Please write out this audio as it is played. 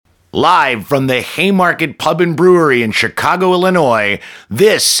Live from the Haymarket Pub and Brewery in Chicago, Illinois,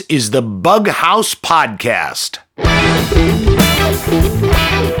 this is the Bug House Podcast.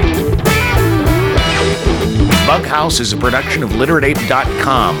 Bug House is a production of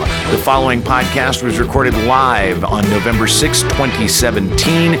Literateape.com. The following podcast was recorded live on November 6,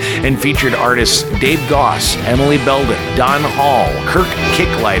 2017, and featured artists Dave Goss, Emily Belden, Don Hall, Kirk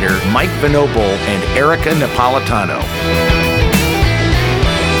Kicklighter, Mike Venopel, and Erica Napolitano.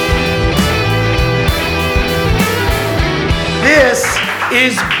 This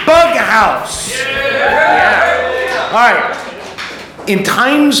is Bug House. Yeah. All right. In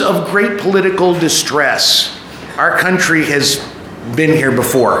times of great political distress, our country has been here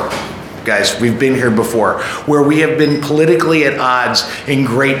before. Guys, we've been here before, where we have been politically at odds and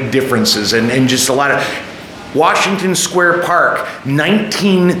great differences and just a lot of... Washington Square Park,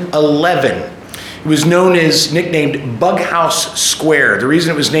 1911. It was nicknamed Bug House Square. The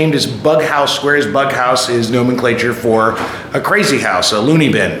reason it was named as Bug House Square is Bug House is nomenclature for a crazy house, a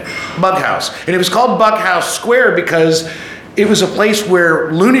loony bin, Bug House. And it was called Bug House Square because it was a place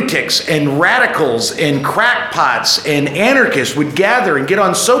where lunatics and radicals and crackpots and anarchists would gather and get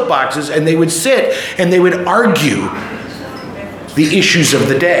on soapboxes, and they would sit and they would argue the issues of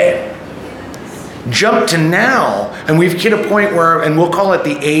the day. Jump to now, and we've hit a point where, and we'll call it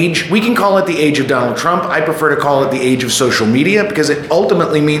the age, we can call it the age of Donald Trump. I prefer to call it the age of social media because it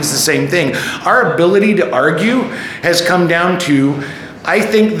ultimately means the same thing. Our ability to argue has come down to, I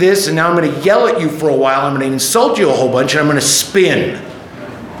think this, and now I'm going to yell at you for a while, I'm going to insult you a whole bunch, and I'm going to spin.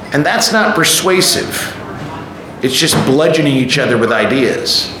 And that's not persuasive. It's just bludgeoning each other with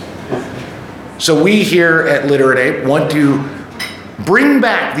ideas. So we here at Literate Ape want to bring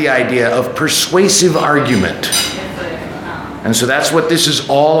back the idea of persuasive argument. And so that's what this is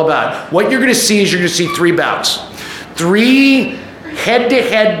all about. What you're going to see is you're going to see three bouts. Three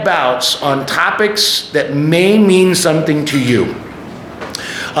head-to-head bouts on topics that may mean something to you.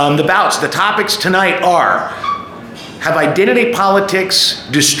 The topics tonight are, have identity politics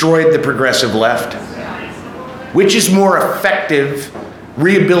destroyed the progressive left? Which is more effective,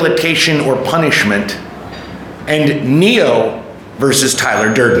 rehabilitation or punishment? And Neo versus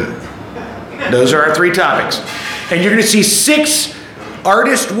Tyler Durden. Those are our three topics. And you're going to see 6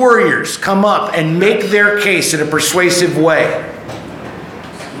 artist warriors come up and make their case in a persuasive way.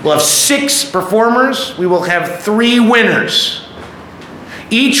 We'll have 6 performers. We will have 3 winners.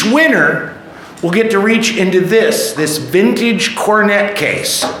 Each winner will get to reach into this vintage cornet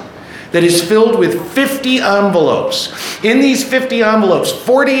case that is filled with 50 envelopes. In these 50 envelopes,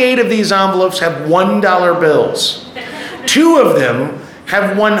 48 of these envelopes have $1 bills. 2 of them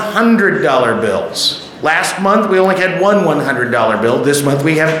have $100 bills. Last month, we only had one $100 bill. This month,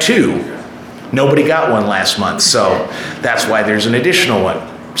 we have 2. Nobody got one last month, so that's why there's an additional one.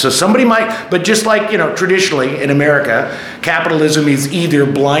 So somebody might, but just like, traditionally in America, capitalism is either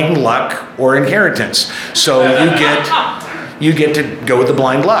blind luck or inheritance. So you get to go with the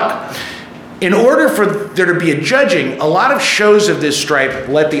blind luck. In order for there to be a judging, a lot of shows of this stripe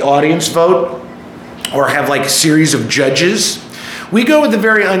let the audience vote or have like a series of judges. We go with the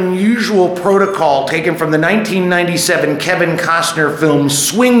very unusual protocol taken from the 1997 Kevin Costner film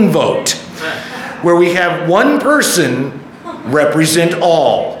Swing Vote, where we have one person represent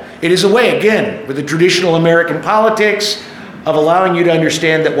all. It is a way, again, with the traditional American politics of allowing you to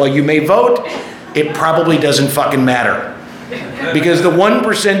understand that while you may vote, it probably doesn't fucking matter. Because the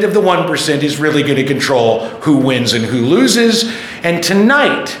 1% of the 1% is really going to control who wins and who loses. And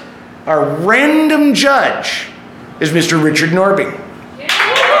tonight, our random judge is Mr. Richard Norby.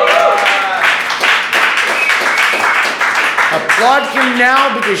 Applaud him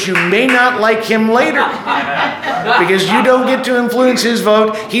now because you may not like him later. Because you don't get to influence his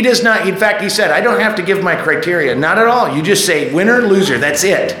vote. He does not. In fact, he said, I don't have to give my criteria. Not at all. You just say winner, loser. That's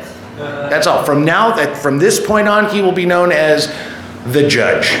it. That's all. From this point on, he will be known as the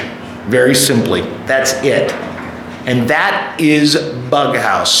judge. Very simply. That's it. And that is Bug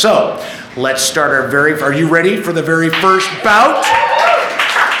House. So, let's start are you ready for the very first bout?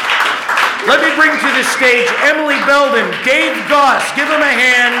 Let me bring to the stage Emily Belden, Dave Goss, give him a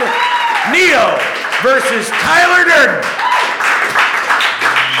hand, Neo versus Tyler Durden.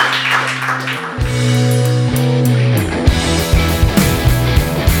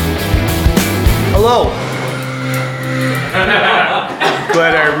 Hello.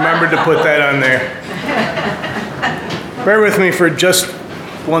 Glad I remembered to put that on there. Bear with me for just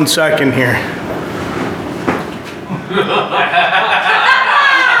 1 second here.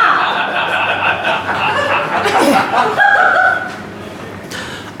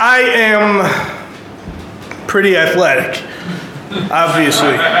 I am pretty athletic,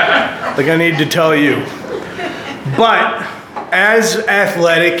 obviously. like I need to tell you. But as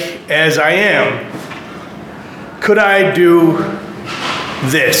athletic as I am, could I do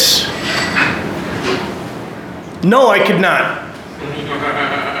this? No, I could not.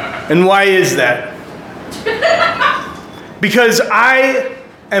 And why is that? Because I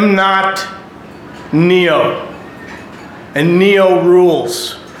am not Neo. And Neo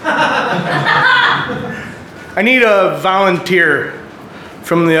rules. I need a volunteer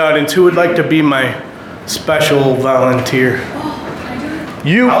from the audience. Who would like to be my special volunteer?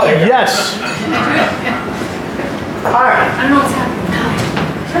 You? Yes. Hi. I don't know what's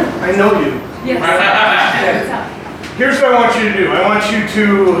happening. I know you. Yes. Here's what I want you to do. I want you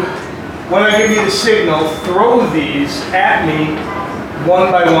to, when I give you the signal, throw these at me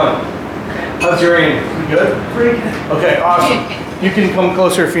one by one. How's your aim? You good? Pretty good. Okay, awesome. You can come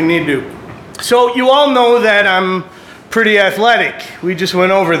closer if you need to. So you all know that I'm pretty athletic. We just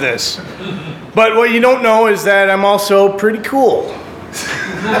went over this. But what you don't know is that I'm also pretty cool.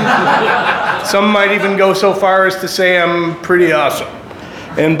 Some might even go so far as to say I'm pretty awesome.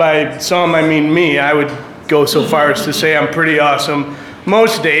 And by some, I mean me. I would go so far as to say I'm pretty awesome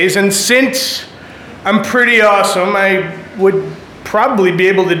most days. And since I'm pretty awesome, I would probably be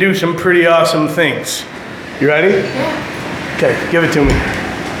able to do some pretty awesome things. You ready? Yeah. Okay, give it to me.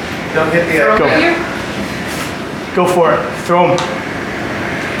 Don't hit the Go. Right here. Go for it. Throw them.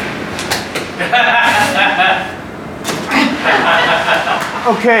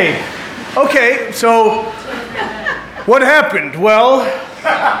 Okay, so what happened? Well,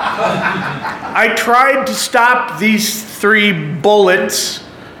 I tried to stop these 3 bullets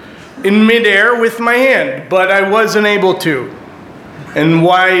in midair with my hand, but I wasn't able to. And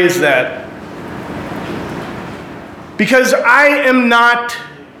why is that? Because I am not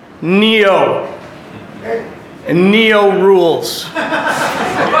Neo. And Neo rules.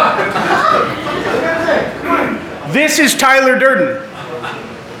 This is Tyler Durden.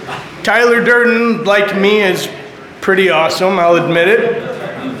 Tyler Durden, like me, is pretty awesome, I'll admit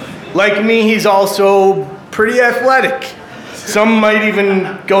it. Like me, he's also pretty athletic. Some might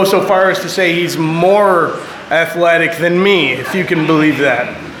even go so far as to say he's more athletic than me, if you can believe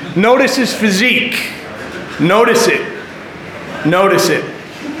that. Notice his physique. Notice it. Notice it.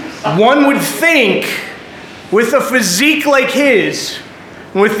 One would think with a physique like his,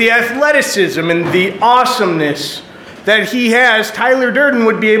 with the athleticism and the awesomeness that he has, Tyler Durden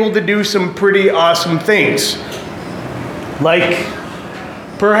would be able to do some pretty awesome things. Like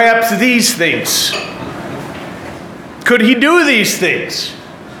perhaps these things. Could he do these things?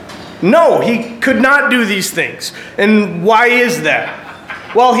 No, he could not do these things. And why is that?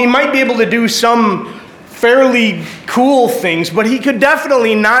 Well, he might be able to do some fairly cool things, but he could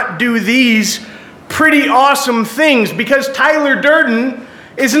definitely not do these pretty awesome things because Tyler Durden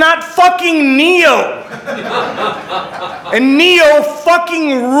is not fucking Neo. And Neo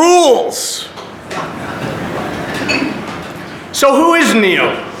fucking rules. So who is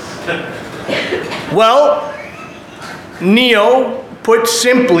Neo? Well, Neo, put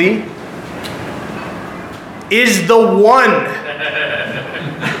simply, is the one.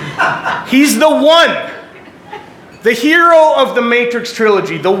 He's the one. The hero of the Matrix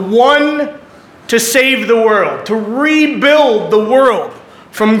trilogy, the one to save the world, to rebuild the world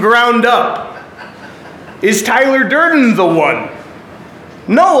from ground up. Is Tyler Durden the one?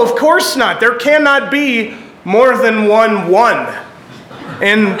 No, of course not. There cannot be more than one.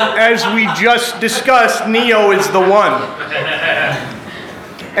 And as we just discussed, Neo is the one.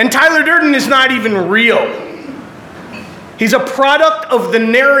 And Tyler Durden is not even real. He's a product of the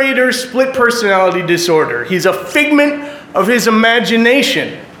narrator's split personality disorder. He's a figment of his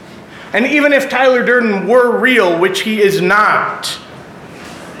imagination. And even if Tyler Durden were real, which he is not,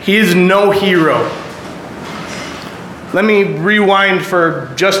 he is no hero. Let me rewind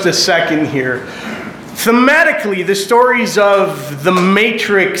for just a second here. Thematically, the stories of The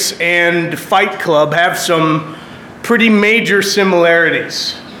Matrix and Fight Club have some pretty major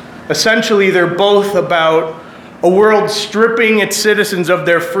similarities. Essentially, they're both about a world stripping its citizens of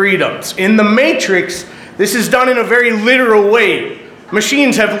their freedoms. In The Matrix, this is done in a very literal way.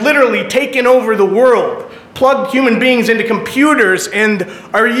 Machines have literally taken over the world, plugged human beings into computers, and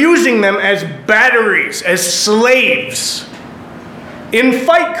are using them as batteries, as slaves. In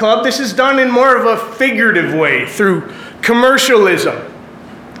Fight Club, this is done in more of a figurative way, through commercialism,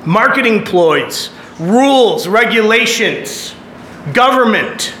 marketing ploys, rules, regulations,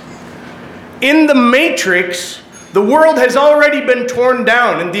 government. In The Matrix, the world has already been torn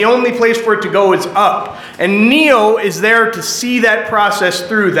down, and the only place for it to go is up. And Neo is there to see that process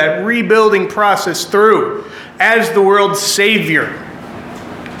through, that rebuilding process through, as the world's savior.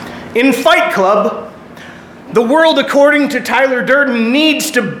 In Fight Club, the world, according to Tyler Durden,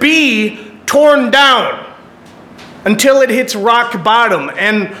 needs to be torn down until it hits rock bottom.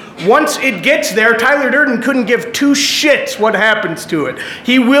 And once it gets there, Tyler Durden couldn't give two shits what happens to it.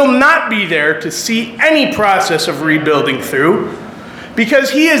 He will not be there to see any process of rebuilding through,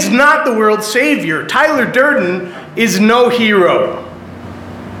 because he is not the world's savior. Tyler Durden is no hero.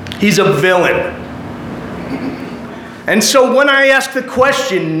 He's a villain. And so when I ask the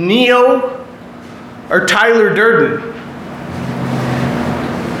question, Neo or Tyler Durden,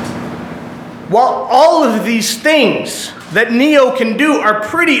 while all of these things that Neo can do are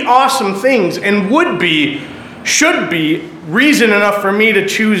pretty awesome things and should be reason enough for me to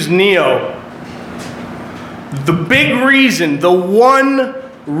choose Neo, the big reason, the one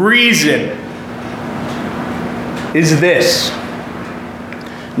reason is this.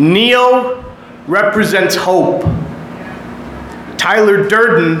 Neo represents hope. Tyler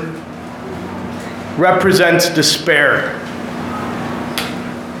Durden represents despair.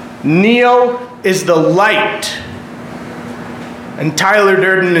 Neo is the light, and Tyler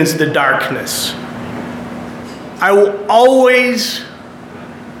Durden is the darkness. I will always,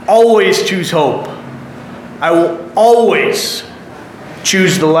 always choose hope. I will always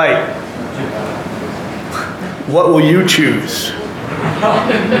choose the light. What will you choose?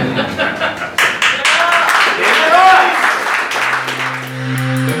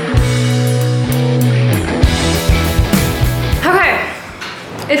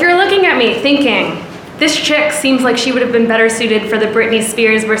 If you're looking at me thinking, this chick seems like she would have been better suited for the Britney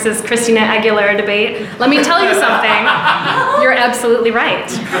Spears versus Christina Aguilera debate, let me tell you something. You're absolutely right.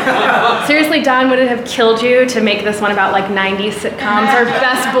 Seriously, Don, would it have killed you to make this one about like 90s sitcoms or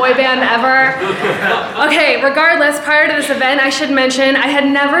best boy band ever? Okay, regardless, prior to this event, I should mention I had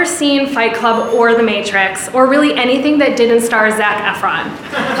never seen Fight Club or The Matrix, or really anything that didn't star Zac Efron.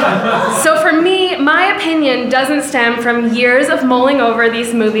 So for me, my opinion doesn't stem from years of mulling over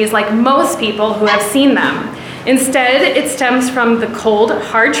these movies like most people who have seen them. Instead, it stems from the cold,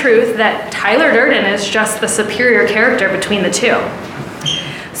 hard truth that Tyler Durden is just the superior character between the two.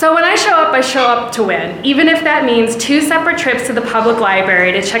 So when I show up to win, even if that means 2 separate trips to the public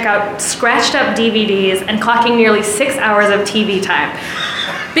library to check out scratched up DVDs and clocking nearly 6 hours of TV time.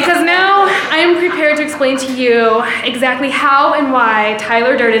 Because now I am prepared to explain to you exactly how and why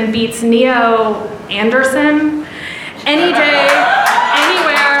Tyler Durden beats Neo Anderson any day,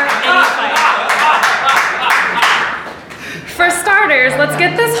 anywhere, any fight. For starters, let's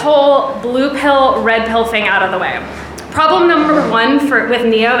get this whole blue pill, red pill thing out of the way. Problem number 1 with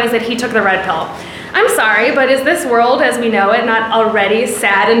Neo is that he took the red pill. I'm sorry, but is this world as we know it not already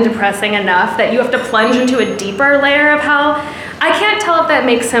sad and depressing enough that you have to plunge into a deeper layer of hell? I can't tell if that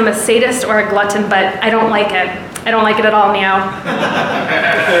makes him a sadist or a glutton, but I don't like it. I don't like it at all, Neo.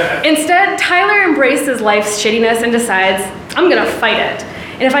 Instead, Tyler embraces life's shittiness and decides, I'm gonna fight it.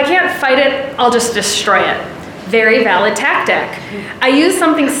 And if I can't fight it, I'll just destroy it. Very valid tactic. I used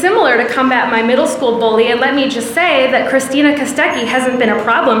something similar to combat my middle school bully, and let me just say that Christina Kostecki hasn't been a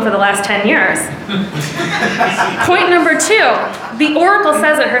problem for the last 10 years. Point number 2, the Oracle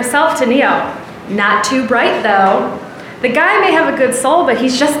says it herself to Neo. Not too bright, though. The guy may have a good soul, but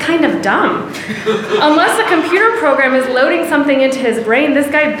he's just kind of dumb. Unless a computer program is loading something into his brain, this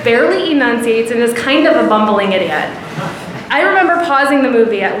guy barely enunciates and is kind of a bumbling idiot. I remember pausing the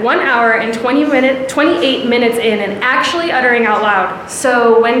movie at 1 hour and 28 minutes in and actually uttering out loud,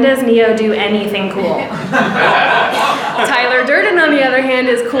 so when does Neo do anything cool? Tyler Durden, on the other hand,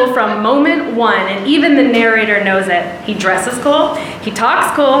 is cool from moment 1, and even the narrator knows it. He dresses cool, he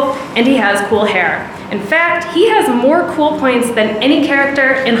talks cool, and he has cool hair. In fact, he has more cool points than any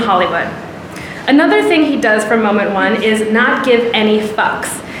character in Hollywood. Another thing he does from moment 1 is not give any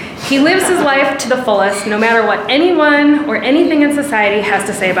fucks. He lives his life to the fullest, no matter what anyone or anything in society has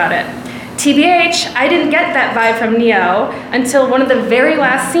to say about it. TBH, I didn't get that vibe from Neo until one of the very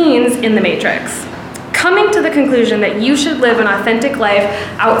last scenes in The Matrix. Coming to the conclusion that you should live an authentic life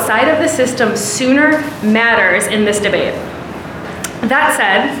outside of the system sooner matters in this debate. That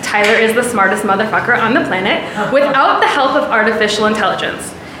said, Tyler is the smartest motherfucker on the planet without the help of artificial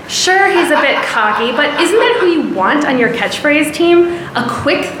intelligence. Sure, he's a bit cocky, but isn't that who you want on your catchphrase team? A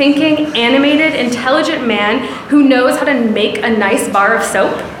quick-thinking, animated, intelligent man who knows how to make a nice bar of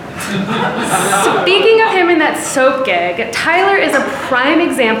soap? Speaking of him in that soap gig, Tyler is a prime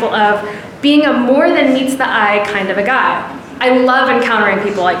example of being a more than meets the eye kind of a guy. I love encountering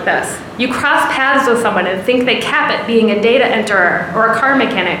people like this. You cross paths with someone and think they cap at being a data enterer or a car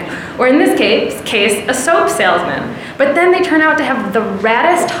mechanic, or in this case, a soap salesman. But then they turn out to have the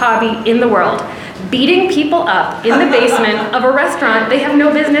raddest hobby in the world, beating people up in the basement of a restaurant they have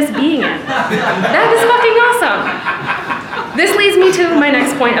no business being in. That is fucking awesome. This leads me to my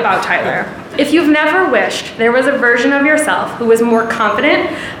next point about Tyler. If you've never wished there was a version of yourself who was more confident,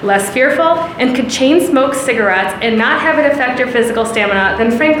 less fearful, and could chain smoke cigarettes and not have it affect your physical stamina,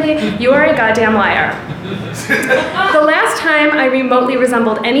 then frankly, you are a goddamn liar. The last time I remotely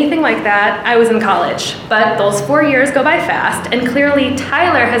resembled anything like that, I was in college. But those 4 years go by fast, and clearly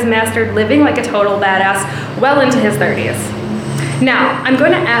Tyler has mastered living like a total badass well into his 30s. Now, I'm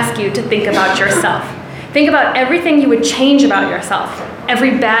going to ask you to think about yourself. Think about everything you would change about yourself.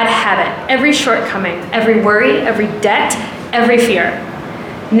 Every bad habit, every shortcoming, every worry, every debt, every fear.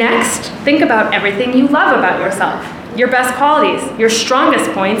 Next, think about everything you love about yourself. Your best qualities, your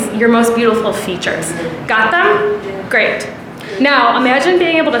strongest points, your most beautiful features. Got them? Great. Now, imagine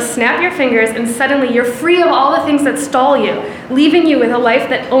being able to snap your fingers and suddenly you're free of all the things that stall you, leaving you with a life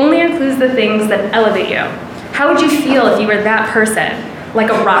that only includes the things that elevate you. How would you feel if you were that person? Like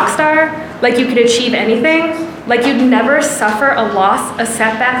a rock star? Like you could achieve anything? Like you'd never suffer a loss, a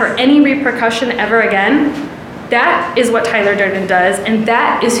setback, or any repercussion ever again? That is what Tyler Durden does, and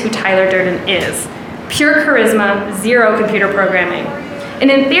that is who Tyler Durden is. Pure charisma, zero computer programming.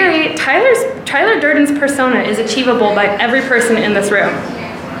 And in theory, Tyler Durden's persona is achievable by every person in this room.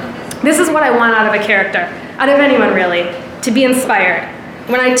 This is what I want out of a character, out of anyone really, to be inspired.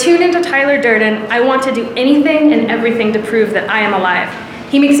 When I tune into Tyler Durden, I want to do anything and everything to prove that I am alive.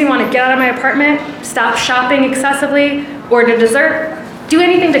 He makes me want to get out of my apartment, stop shopping excessively, order dessert, do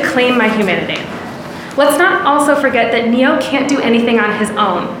anything to claim my humanity. Let's not also forget that Neo can't do anything on his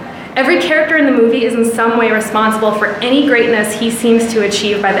own. Every character in the movie is in some way responsible for any greatness he seems to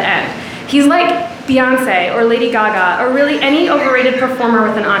achieve by the end. He's like Beyonce or Lady Gaga or really any overrated performer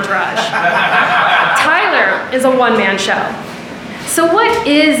with an entourage. Tyler is a one-man show. So what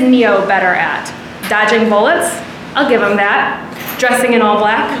is Neo better at? Dodging bullets? I'll give him that. Dressing in all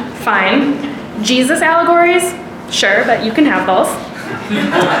black? Fine. Jesus allegories? Sure, but you can have those.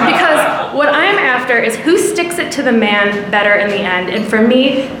 Because what I'm after is who sticks it to the man better in the end, and for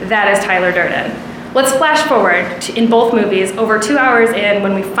me, that is Tyler Durden. Let's flash forward in both movies over 2 hours in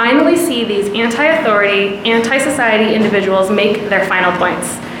when we finally see these anti-authority, anti-society individuals make their final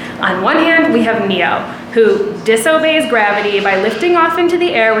points. On one hand, we have Neo, who disobeys gravity by lifting off into the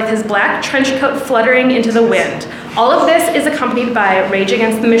air with his black trench coat fluttering into the wind. All of this is accompanied by Rage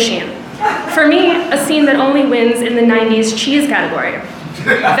Against the Machine. For me, a scene that only wins in the 90s cheese category.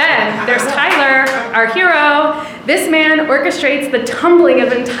 Then there's Tyler, our hero. This man orchestrates the tumbling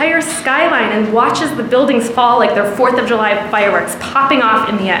of an entire skyline and watches the buildings fall like they're 4th of July fireworks popping off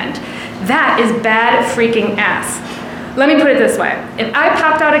in the end. That is bad freaking ass. Let me put it this way. If I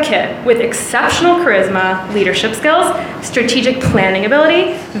popped out a kid with exceptional charisma, leadership skills, strategic planning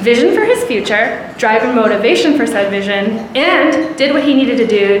ability, vision for his future, drive and motivation for said vision, and did what he needed to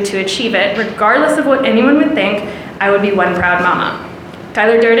do to achieve it, regardless of what anyone would think, I would be one proud mama.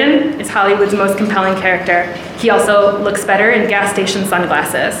 Tyler Durden is Hollywood's most compelling character. He also looks better in gas station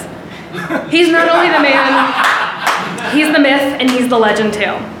sunglasses. He's not only the man, he's the myth, and he's the legend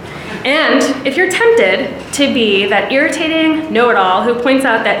too. And if you're tempted to be that irritating know-it-all who points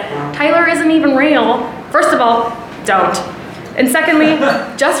out that Tyler isn't even real, first of all, don't. And secondly,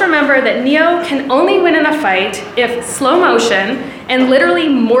 just remember that Neo can only win in a fight if slow motion and literally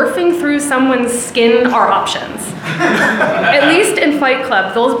morphing through someone's skin are options. At least in Fight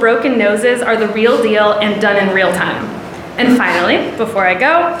Club, those broken noses are the real deal and done in real time. And finally, before I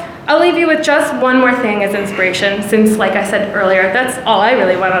go, I'll leave you with just one more thing as inspiration, since, like I said earlier, that's all I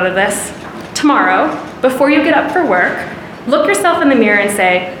really want out of this. Tomorrow, before you get up for work, look yourself in the mirror and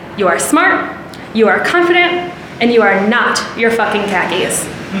say, you are smart, you are confident, and you are not your fucking khakis.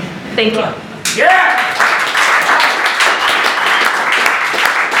 Thank you. Yeah!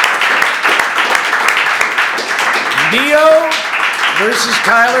 Neo versus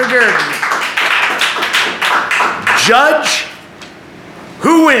Tyler Durden. Judge,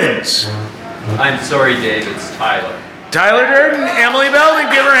 who wins? I'm sorry, Dave, it's Tyler. Tyler Durden, Emily Belden,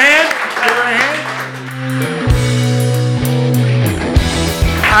 give her a hand. Give her a hand.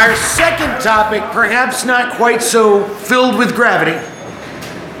 Our second topic, perhaps not quite so filled with gravity,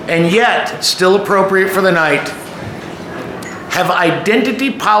 and yet still appropriate for the night. Have identity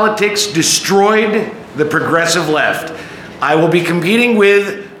politics destroyed the progressive left? I will be competing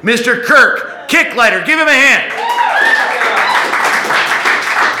with Mr. Kirk Kicklighter. Give him a hand.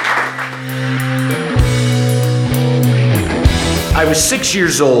 I was 6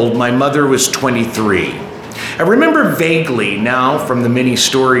 years old. My mother was 23. I remember vaguely now from the many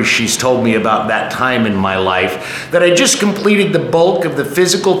stories she's told me about that time in my life that I just completed the bulk of the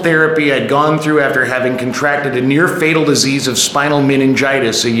physical therapy I'd gone through after having contracted a near-fatal disease of spinal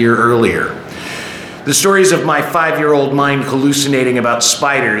meningitis a year earlier. The stories of my 5-year-old mind hallucinating about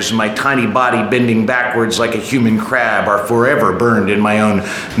spiders and my tiny body bending backwards like a human crab are forever burned in my own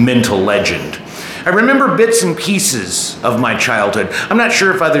mental legend. I remember bits and pieces of my childhood. I'm not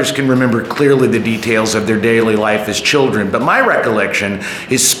sure if others can remember clearly the details of their daily life as children, but my recollection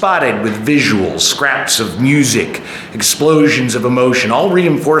is spotted with visuals, scraps of music, explosions of emotion, all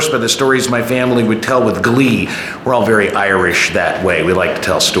reinforced by the stories my family would tell with glee. We're all very Irish that way. We like to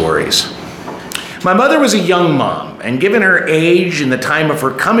tell stories. My mother was a young mom, and given her age and the time of her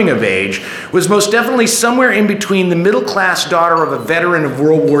coming of age, was most definitely somewhere in between the middle-class daughter of a veteran of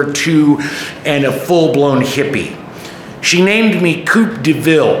World War II and a full-blown hippie. She named me Coupe de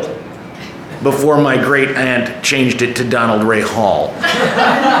Ville before my great-aunt changed it to Donald Ray Hall.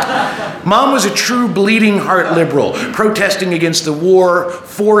 Mom was a true bleeding-heart liberal, protesting against the war,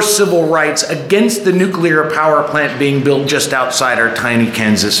 for civil rights, against the nuclear power plant being built just outside our tiny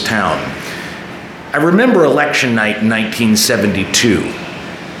Kansas town. I remember election night in 1972.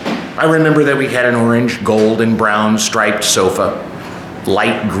 I remember that we had an orange, gold, and brown striped sofa,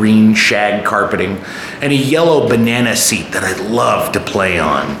 light green shag carpeting, and a yellow banana seat that I loved to play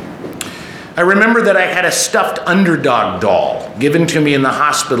on. I remember that I had a stuffed underdog doll given to me in the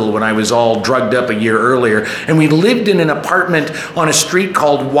hospital when I was all drugged up a year earlier, and we lived in an apartment on a street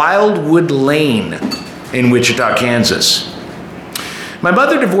called Wildwood Lane in Wichita, Kansas. My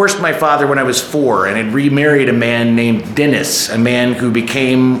mother divorced my father when I was 4 and had remarried a man named Dennis, a man who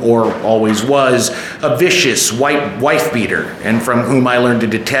became, or always was, a vicious white wife beater, and from whom I learned to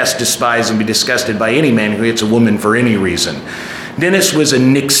detest, despise, and be disgusted by any man who hits a woman for any reason. Dennis was a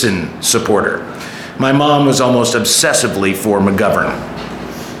Nixon supporter. My mom was almost obsessively for McGovern.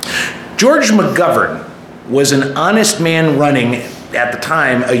 George McGovern was an honest man running, at the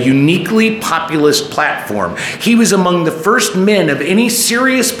time, a uniquely populist platform. He was among the first men of any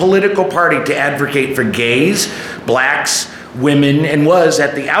serious political party to advocate for gays, blacks, women, and was,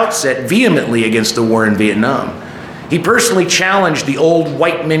 at the outset, vehemently against the war in Vietnam. He personally challenged the old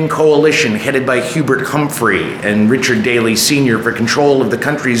white men coalition headed by Hubert Humphrey and Richard Daley Sr. for control of the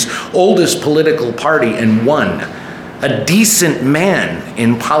country's oldest political party and won. A decent man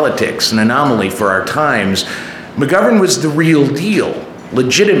in politics, an anomaly for our times, McGovern was the real deal,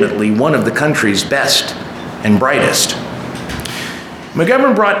 legitimately one of the country's best and brightest.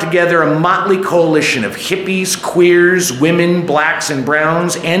 McGovern brought together a motley coalition of hippies, queers, women, blacks, and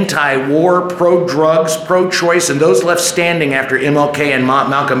browns, anti-war, pro-drugs, pro-choice, and those left standing after MLK and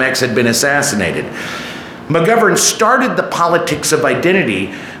Malcolm X had been assassinated. McGovern started the politics of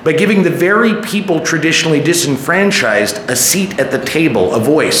identity by giving the very people traditionally disenfranchised a seat at the table, a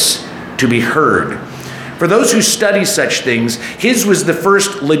voice to be heard. For those who study such things, his was the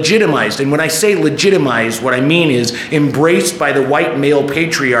first legitimized, and when I say legitimized, what I mean is embraced by the white male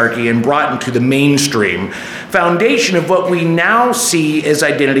patriarchy and brought into the mainstream, foundation of what we now see as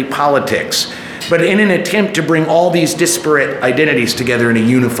identity politics, but in an attempt to bring all these disparate identities together in a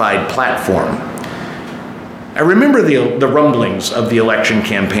unified platform. I remember the rumblings of the election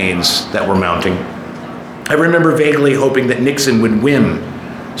campaigns that were mounting. I remember vaguely hoping that Nixon would win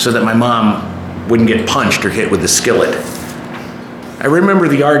so that my mom wouldn't get punched or hit with a skillet. I remember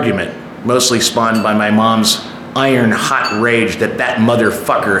the argument, mostly spawned by my mom's iron-hot rage that that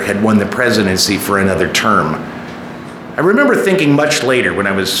motherfucker had won the presidency for another term. I remember thinking much later, when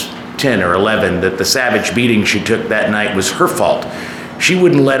I was 10 or 11, that the savage beating she took that night was her fault. She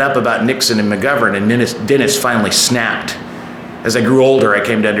wouldn't let up about Nixon and McGovern, and Dennis finally snapped. As I grew older, I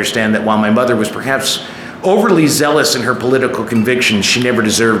came to understand that while my mother was perhaps overly zealous in her political convictions, she never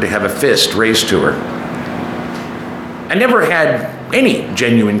deserved to have a fist raised to her. I never had any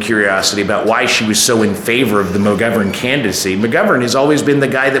genuine curiosity about why she was so in favor of the McGovern candidacy. McGovern has always been the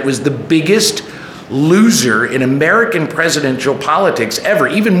guy that was the biggest loser in American presidential politics ever,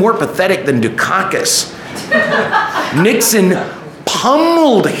 even more pathetic than Dukakis. Nixon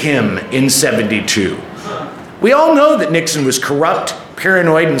pummeled him in '72. We all know that Nixon was corrupt,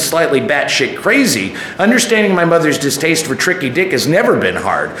 paranoid, and slightly batshit crazy. Understanding my mother's distaste for Tricky Dick has never been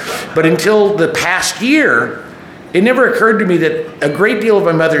hard. But until the past year, it never occurred to me that a great deal of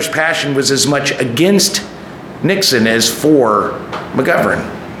my mother's passion was as much against Nixon as for McGovern.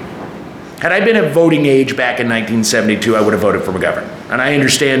 Had I been of voting age back in 1972, I would have voted for McGovern. And I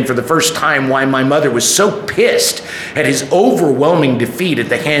understand for the first time why my mother was so pissed at his overwhelming defeat at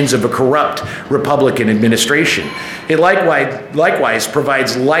the hands of a corrupt Republican administration. It likewise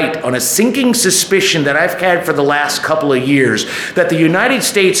provides light on a sinking suspicion that I've had for the last couple of years that the United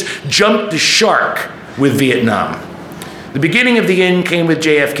States jumped the shark with Vietnam. The beginning of the end came with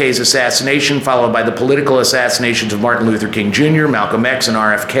JFK's assassination, followed by the political assassinations of Martin Luther King Jr., Malcolm X, and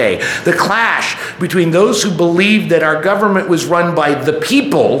RFK. The clash between those who believed that our government was run by the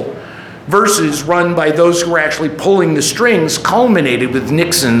people versus run by those who were actually pulling the strings culminated with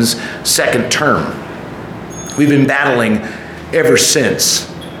Nixon's second term. We've been battling ever since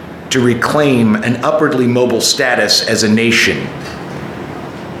to reclaim an upwardly mobile status as a nation.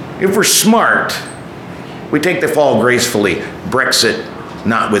 If we're smart, we take the fall gracefully, Brexit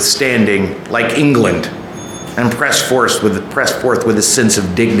notwithstanding, like England, and press forth with a sense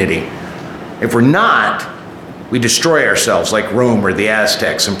of dignity. If we're not, we destroy ourselves like Rome or the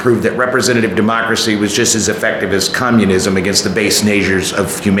Aztecs and prove that representative democracy was just as effective as communism against the base natures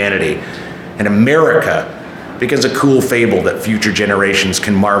of humanity. And America becomes a cool fable that future generations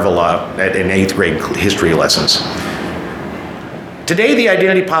can marvel at in 8th grade history lessons. Today, the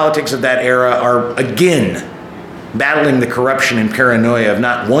identity politics of that era are again battling the corruption and paranoia of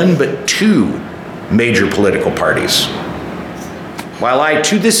not one but two major political parties. While I,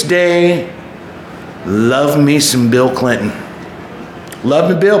 to this day, love me some Bill Clinton.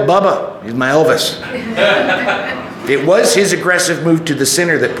 Love me Bill, Bubba, he's my Elvis. It was his aggressive move to the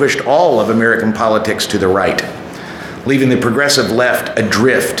center that pushed all of American politics to the right, leaving the progressive left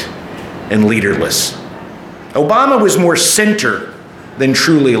adrift and leaderless. Obama was more center than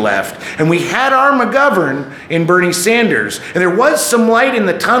truly left. And we had our McGovern in Bernie Sanders. And there was some light in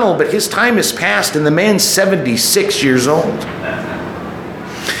the tunnel, but his time has passed and the man's 76 years old.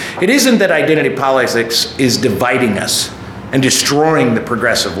 It isn't that identity politics is dividing us and destroying the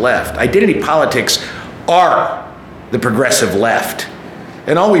progressive left. Identity politics are the progressive left.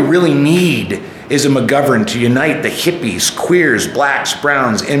 And all we really need is a McGovern to unite the hippies, queers, blacks,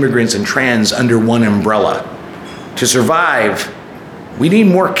 browns, immigrants, and trans under one umbrella. To survive, we need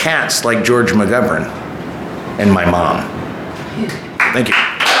more cats like George McGovern and my mom. Thank you.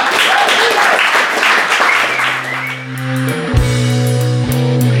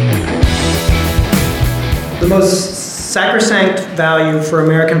 The most sacrosanct value for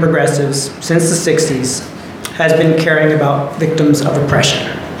American progressives since the 60s has been caring about victims of oppression.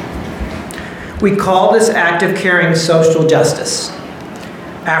 We call this act of caring social justice.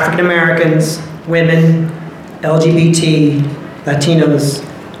 African Americans, women, LGBT, Latinos,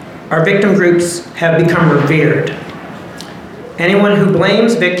 our victim groups have become revered. Anyone who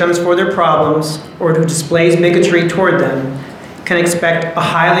blames victims for their problems or who displays bigotry toward them can expect a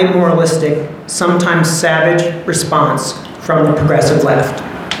highly moralistic, sometimes savage response from the progressive left.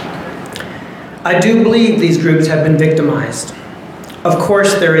 I do believe these groups have been victimized. Of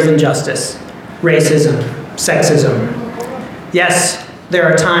course there is injustice, racism, sexism. Yes, there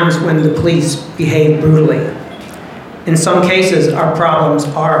are times when the police behave brutally. In some cases, our problems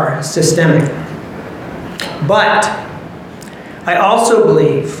are systemic. But I also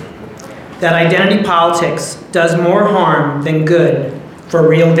believe that identity politics does more harm than good for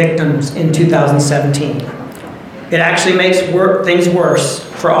real victims in 2017. It actually makes things worse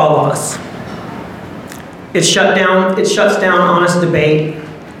for all of us. It shuts down honest debate.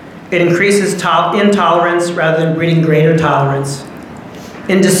 It increases intolerance rather than breeding greater tolerance.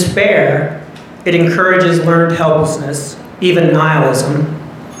 In despair, it encourages learned helplessness, even nihilism,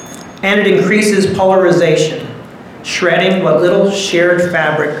 and it increases polarization, shredding what little shared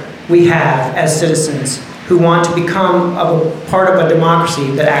fabric we have as citizens who want to become a part of a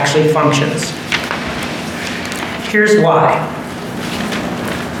democracy that actually functions. Here's why.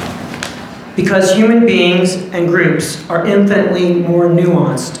 Because human beings and groups are infinitely more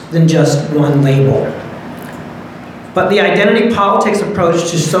nuanced than just one label. But the identity politics approach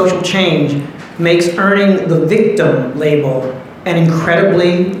to social change makes earning the victim label an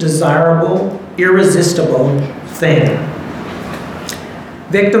incredibly desirable, irresistible thing.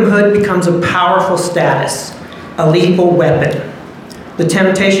 Victimhood becomes a powerful status, a lethal weapon. The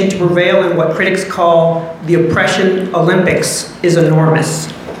temptation to prevail in what critics call the oppression Olympics is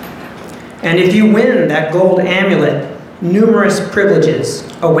enormous. And if you win that gold amulet, numerous privileges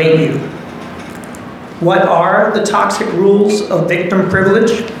await you. What are the toxic rules of victim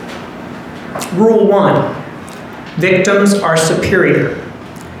privilege? Rule 1, victims are superior.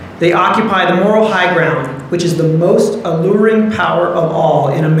 They occupy the moral high ground, which is the most alluring power of all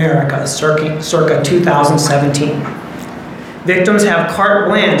in America, circa 2017. Victims have carte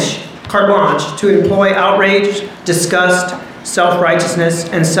blanche to employ outrage, disgust, self-righteousness,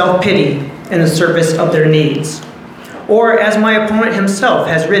 and self-pity in the service of their needs. Or, as my opponent himself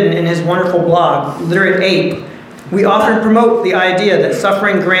has written in his wonderful blog, Literate Ape, we often promote the idea that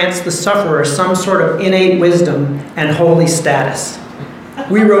suffering grants the sufferer some sort of innate wisdom and holy status.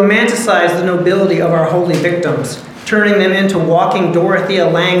 We romanticize the nobility of our holy victims, turning them into walking Dorothea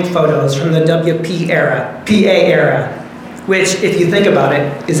Lange photos from the PA era, which, if you think about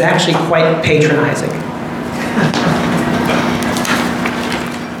it, is actually quite patronizing.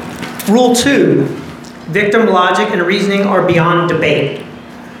 Rule 2, victim logic and reasoning are beyond debate.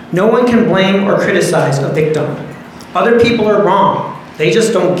 No one can blame or criticize a victim. Other people are wrong. They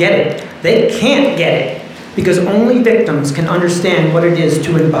just don't get it. They can't get it, because only victims can understand what it is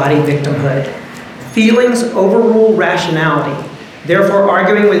to embody victimhood. Feelings overrule rationality. Therefore,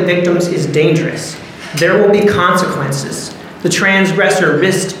 arguing with victims is dangerous. There will be consequences. The transgressor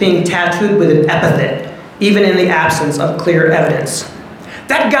risks being tattooed with an epithet, even in the absence of clear evidence.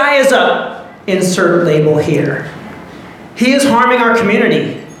 That guy is a insert label here. He is harming our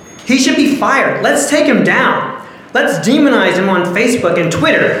community. He should be fired. Let's take him down. Let's demonize him on Facebook and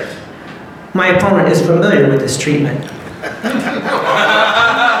Twitter. My opponent is familiar with this treatment.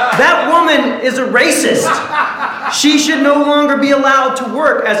 That woman is a racist. She should no longer be allowed to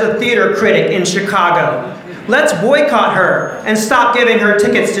work as a theater critic in Chicago. Let's boycott her and stop giving her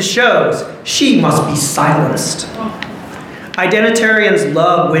tickets to shows. She must be silenced. Identitarians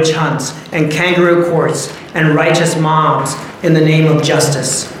love witch hunts and kangaroo courts and righteous mobs in the name of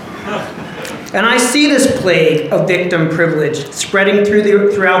justice. And I see this plague of victim privilege spreading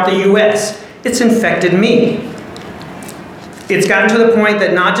throughout the US. It's infected me. It's gotten to the point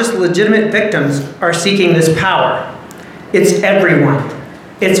that not just legitimate victims are seeking this power. It's everyone.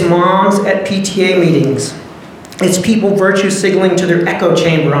 It's moms at PTA meetings. It's people virtue signaling to their echo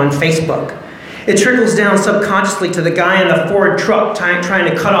chamber on Facebook. It trickles down subconsciously to the guy in the Ford truck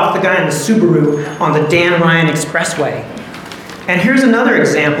trying to cut off the guy in the Subaru on the Dan Ryan Expressway. And here's another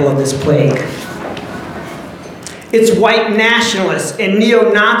example of this plague. It's white nationalists and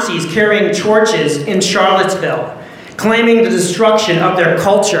neo-Nazis carrying torches in Charlottesville, claiming the destruction of their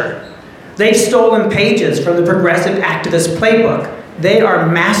culture. They've stolen pages from the progressive activist playbook. They are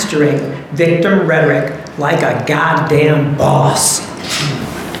mastering victim rhetoric like a goddamn boss.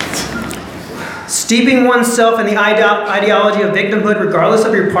 Steeping oneself in the ideology of victimhood, regardless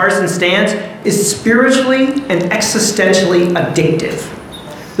of your partisan stance, is spiritually and existentially addictive.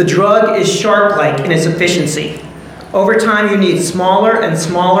 The drug is shark-like in its efficiency. Over time, you need smaller and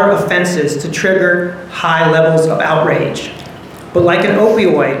smaller offenses to trigger high levels of outrage. But like an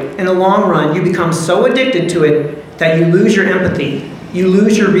opioid, in the long run, you become so addicted to it that you lose your empathy, you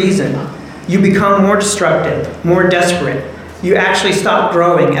lose your reason, you become more destructive, more desperate. You actually stop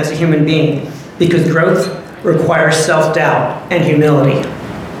growing as a human being, because growth requires self-doubt and humility.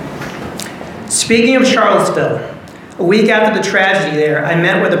 Speaking of Charlottesville, a week after the tragedy there, I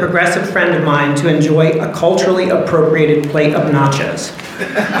met with a progressive friend of mine to enjoy a culturally appropriated plate of nachos.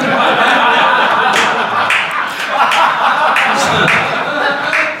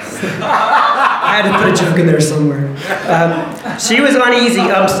 I had to put a joke in there somewhere. She was uneasy,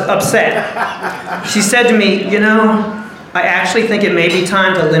 upset. She said to me, you know, I actually think it may be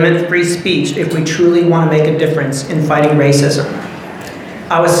time to limit free speech if we truly want to make a difference in fighting racism.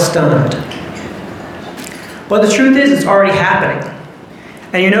 I was stunned. But the truth is, it's already happening.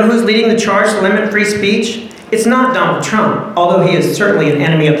 And you know who's leading the charge to limit free speech? It's not Donald Trump, although he is certainly an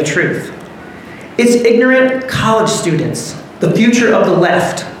enemy of the truth. It's ignorant college students, the future of the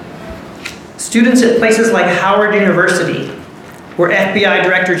left. Students at places like Howard University, where FBI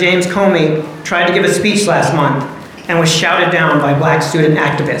Director James Comey tried to give a speech last month and was shouted down by black student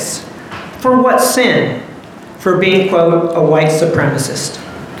activists. For what sin? For being, quote, a white supremacist.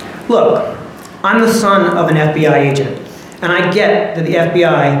 Look, I'm the son of an FBI agent, and I get that the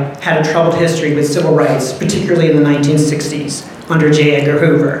FBI had a troubled history with civil rights, particularly in the 1960s, under J. Edgar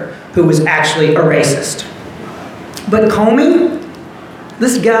Hoover, who was actually a racist. But Comey?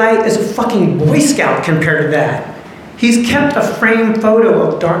 This guy is a fucking Boy Scout compared to that. He's kept a framed photo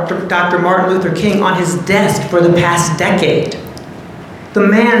of Dr. Martin Luther King on his desk for the past decade. The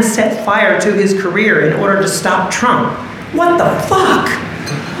man set fire to his career in order to stop Trump. What the fuck?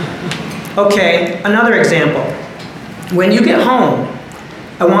 Okay, another example. When you get home,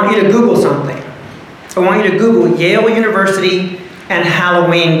 I want you to Google something. I want you to Google Yale University and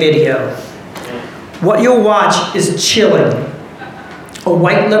Halloween video. What you'll watch is chilling. A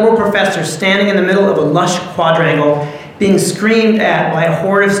white liberal professor standing in the middle of a lush quadrangle being screamed at by a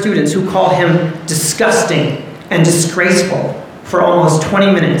horde of students who call him disgusting and disgraceful for almost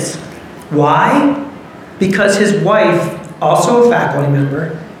 20 minutes. Why? Because his wife also a faculty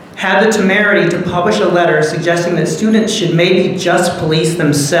member, had the temerity to publish a letter suggesting that students should maybe just police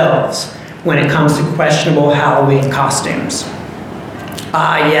themselves when it comes to questionable Halloween costumes.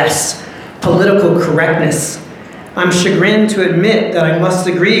 Ah, yes, political correctness. I'm chagrined to admit that I must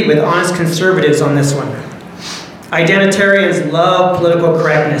agree with honest conservatives on this one. Identitarians love political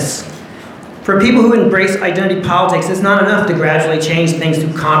correctness. For people who embrace identity politics, it's not enough to gradually change things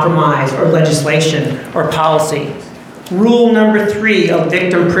through compromise or legislation or policy. Rule number 3 of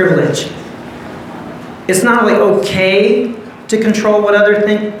victim privilege. It's not only okay to control what others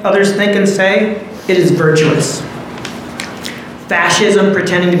think and say, it is virtuous. Fascism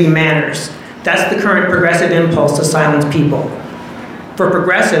pretending to be manners. That's the current progressive impulse to silence people. For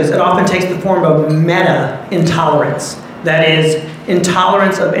progressives, it often takes the form of meta-intolerance. That is,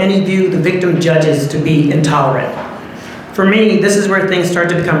 intolerance of any view the victim judges to be intolerant. For me, this is where things start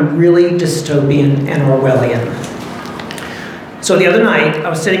to become really dystopian and Orwellian. So the other night, I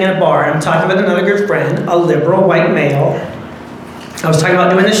was sitting in a bar, and I'm talking with another good friend, a liberal white male. I was talking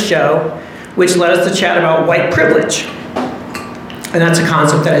about doing this show, which led us to chat about white privilege. And that's a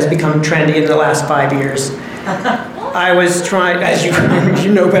concept that has become trendy in the last 5 years. I was trying, as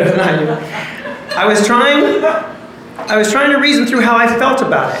you know better than I do, I was trying to reason through how I felt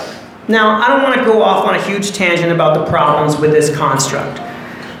about it. Now, I don't want to go off on a huge tangent about the problems with this construct.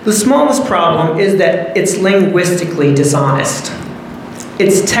 The smallest problem is that it's linguistically dishonest.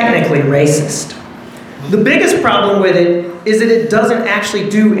 It's technically racist. The biggest problem with it is that it doesn't actually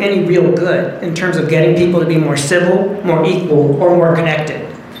do any real good in terms of getting people to be more civil, more equal, or more connected.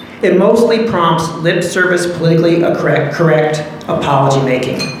 It mostly prompts lip service, politically correct apology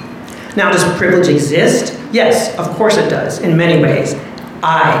making. Now, does privilege exist? Yes, of course it does, in many ways.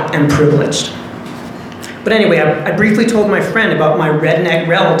 I am privileged. But anyway, I briefly told my friend about my redneck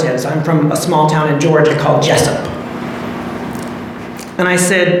relatives. I'm from a small town in Georgia called Jessup. And I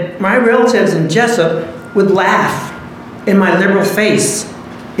said, my relatives in Jessup would laugh in my liberal face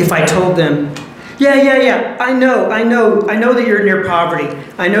if I told them, yeah, I know that you're near poverty.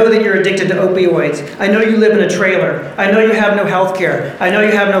 I know that you're addicted to opioids. I know you live in a trailer. I know you have no health care. I know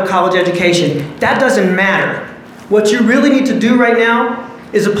you have no college education. That doesn't matter. What you really need to do right now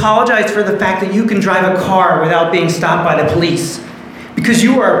is apologize for the fact that you can drive a car without being stopped by the police. Because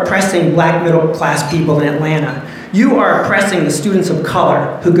you are oppressing black middle class people in Atlanta. You are oppressing the students of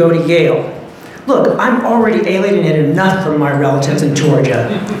color who go to Yale. Look, I'm already alienated enough from my relatives in Georgia.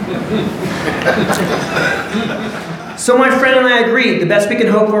 So my friend and I agreed the best we can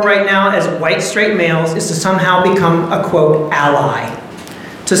hope for right now as white straight males is to somehow become a, quote, ally.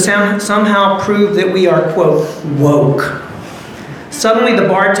 To somehow prove that we are, quote, woke. Suddenly the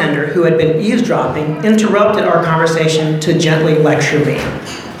bartender, who had been eavesdropping, interrupted our conversation to gently lecture me.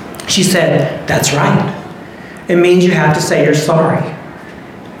 She said, that's right. It means you have to say you're sorry.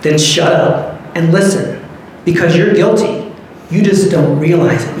 Then shut up and listen, because you're guilty. You just don't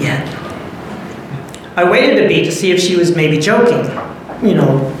realize it yet. I waited a beat to see if she was maybe joking,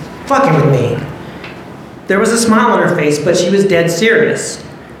 fucking with me. There was a smile on her face, but she was dead serious.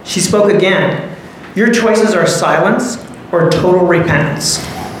 She spoke again. Your choices are silence or total repentance.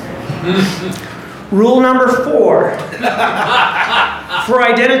 Rule number 4. For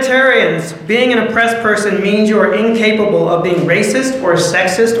identitarians, being an oppressed person means you are incapable of being racist or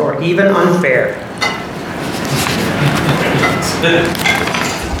sexist or even unfair.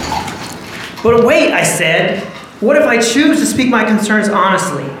 But wait, I said, what if I choose to speak my concerns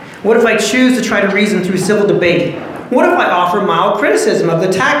honestly? What if I choose to try to reason through civil debate? What if I offer mild criticism of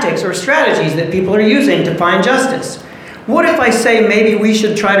the tactics or strategies that people are using to find justice? What if I say maybe we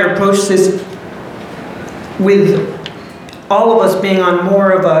should try to approach this with all of us being on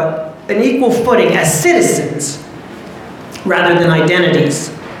more of an equal footing as citizens rather than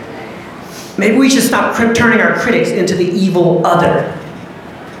identities? Maybe we should stop turning our critics into the evil other.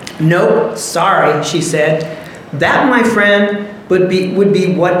 Nope, sorry, she said. That, my friend, would be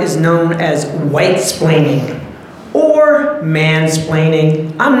what is known as white-splaining or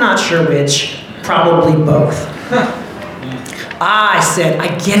mansplaining. I'm not sure which, probably both. I said, I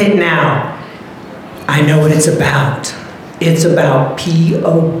get it now. I know what it's about. It's about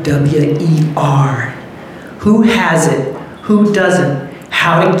POWER. Who has it? Who doesn't?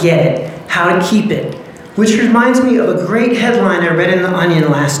 How to get it? How to keep it? Which reminds me of a great headline I read in The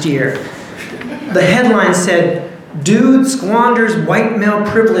Onion last year. The headline said, Dude squanders white male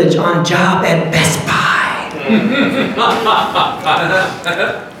privilege on job at Best Buy.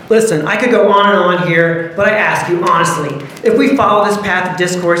 Listen, I could go on and on here, but I ask you honestly, if we follow this path of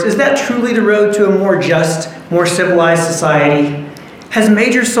discourse, is that truly the road to a more just, more civilized society? Has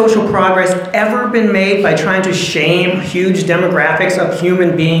major social progress ever been made by trying to shame huge demographics of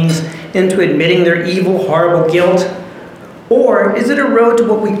human beings into admitting their evil, horrible guilt? Or is it a road to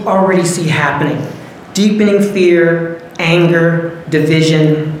what we already see happening? Deepening fear, anger,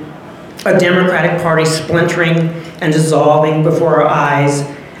 division, a Democratic Party splintering and dissolving before our eyes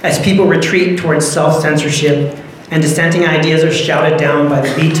as people retreat towards self-censorship and dissenting ideas are shouted down by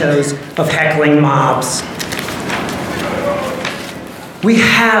the vetoes of heckling mobs. We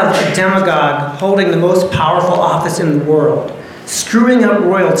have a demagogue holding the most powerful office in the world, screwing up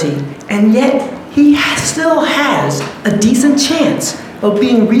royalty, and yet he still has a decent chance of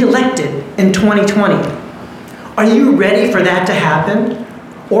being reelected in 2020. Are you ready for that to happen?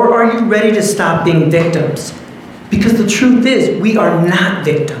 Or are you ready to stop being victims? Because the truth is, we are not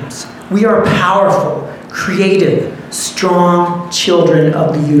victims. We are powerful, creative, strong children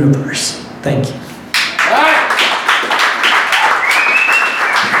of the universe. Thank you.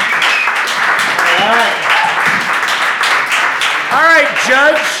 All right,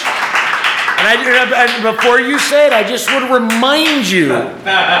 Judge. And before you say it, I just want to remind you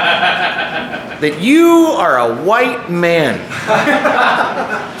that you are a white man.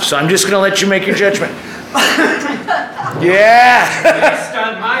 So I'm just going to let you make your judgment. Yeah. Based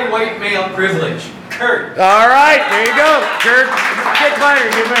on my white male privilege, Kurt. All right, there you go. Kurt, get Kleiner,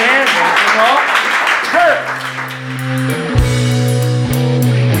 give him a hand. Kurt.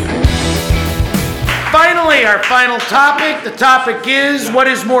 Finally, our final topic. The topic is, what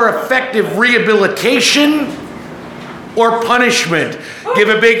is more effective, rehabilitation or punishment? Give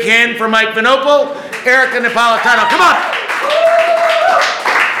a big hand for Mike Vinopal, Erica Napolitano. Come on.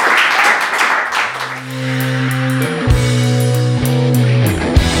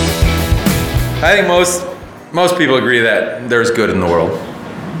 I think most people agree that there's good in the world,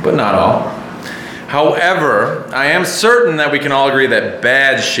 but not all. However, I am certain that we can all agree that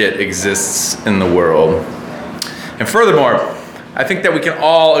bad shit exists in the world. And furthermore, I think that we can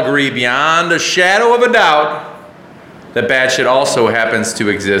all agree beyond a shadow of a doubt that bad shit also happens to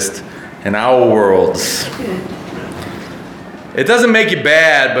exist in our worlds. It doesn't make you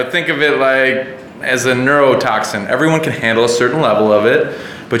bad, but think of it like as a neurotoxin. Everyone can handle a certain level of it,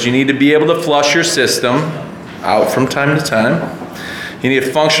 but you need to be able to flush your system out from time to time. You need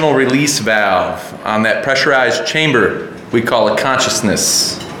a functional release valve on that pressurized chamber we call a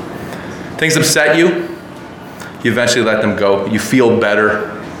consciousness. Things upset you, you eventually let them go. You feel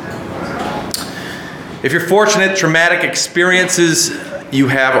better. If you're fortunate, traumatic experiences you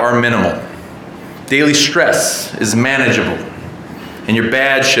have are minimal. Daily stress is manageable, and your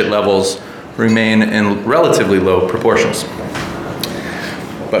bad shit levels remain in relatively low proportions.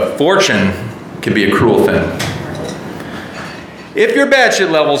 But fortune can be a cruel thing. If your bad shit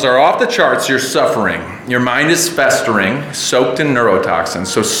levels are off the charts, you're suffering. Your mind is festering, soaked in neurotoxins.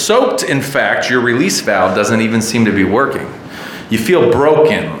 So soaked, in fact, your release valve doesn't even seem to be working. You feel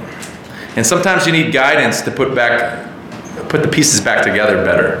broken. And sometimes you need guidance to put the pieces back together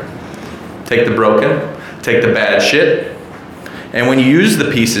better. Take the broken, take the bad shit, and when you use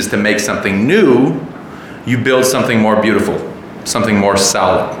the pieces to make something new, you build something more beautiful, something more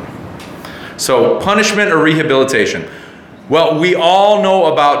solid. So punishment or rehabilitation? Well, we all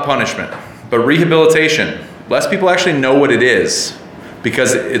know about punishment, but rehabilitation, less people actually know what it is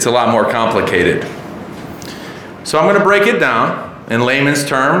because it's a lot more complicated. So I'm going to break it down in layman's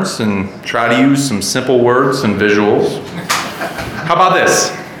terms and try to use some simple words and visuals. How about this?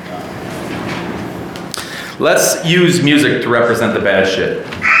 Let's use music to represent the bad shit.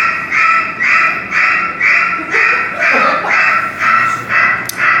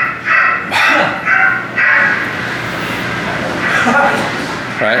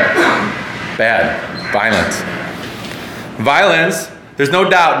 Right? Bad. Violence. Violence, there's no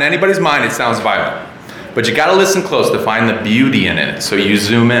doubt in anybody's mind it sounds violent. But you gotta listen close to find the beauty in it, so you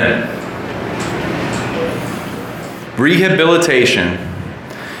zoom in. Rehabilitation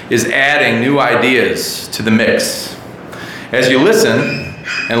is adding new ideas to the mix as you listen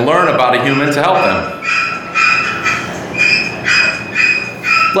and learn about a human to help them.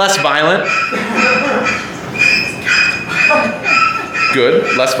 Less violent.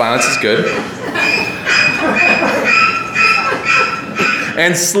 Good. Less violence is good.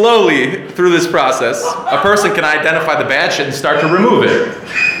 And slowly, through this process, a person can identify the bad shit and start to remove it.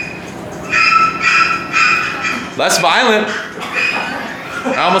 Less violent.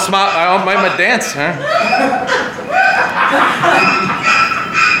 I might dance, huh?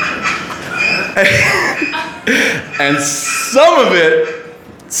 And some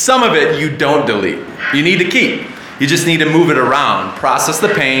of it you don't delete. You need to keep. You just need to move it around, process the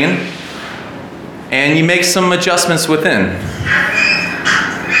pain, and you make some adjustments within.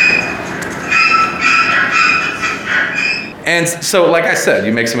 And so, like I said,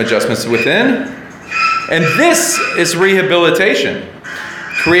 you make some adjustments within. And this is rehabilitation.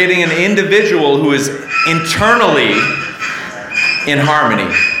 Creating an individual who is internally in harmony.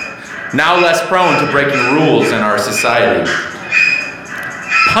 Now less prone to breaking rules in our society.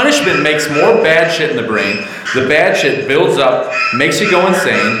 Punishment makes more bad shit in the brain. The bad shit builds up, makes you go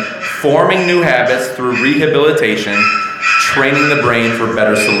insane, forming new habits through rehabilitation, training the brain for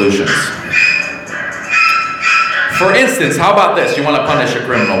better solutions. For instance, how about this? You want to punish a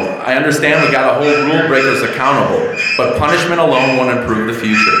criminal. I understand we got to hold rule breakers accountable, but punishment alone won't improve the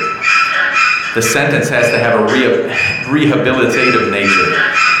future. The sentence has to have a rehabilitative nature.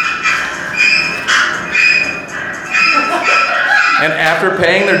 And after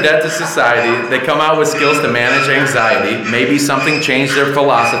paying their debt to society, they come out with skills to manage anxiety. Maybe something changed their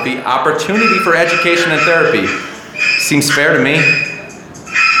philosophy. Opportunity for education and therapy. Seems fair to me.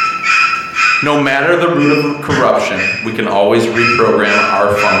 No matter the root of corruption, we can always reprogram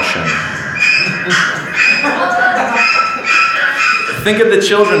our function. Think of the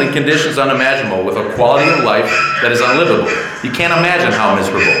children in conditions unimaginable with a quality of life that is unlivable. You can't imagine how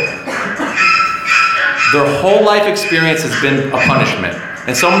miserable. Their whole life experience has been a punishment.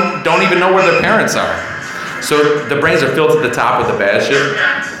 And some don't even know where their parents are. So the brains are filled to the top with the bad shit.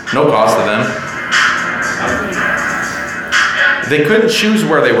 No cost to them. They couldn't choose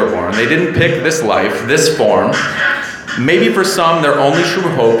where they were born. They didn't pick this life, this form. Maybe for some, their only true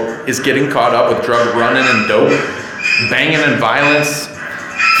hope is getting caught up with drug running and dope, banging and violence,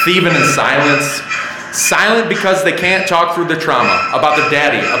 thieving and silence. Silent because they can't talk through their trauma, about their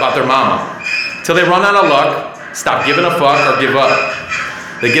daddy, about their mama. Till they run out of luck, stop giving a fuck, or give up.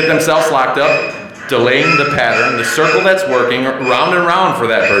 They get themselves locked up, delaying the pattern, the circle that's working round and round for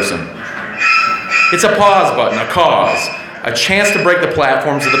that person. It's a pause button, a cause, a chance to break the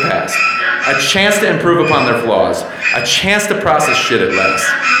platforms of the past, a chance to improve upon their flaws, a chance to process shit at last,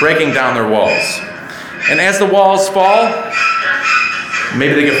 breaking down their walls. And as the walls fall,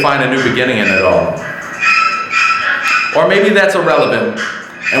 maybe they can find a new beginning in it all. Or maybe that's irrelevant,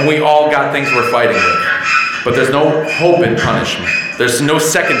 and we all got things we're fighting with. But there's no hope in punishment. There's no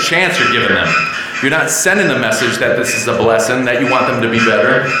second chance you're giving them. You're not sending the message that this is a blessing, that you want them to be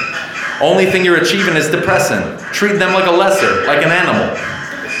better. Only thing you're achieving is depressing. Treating them like a lesser, like an animal.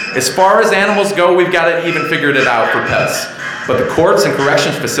 As far as animals go, we've got it even figured it out for pets. But the courts and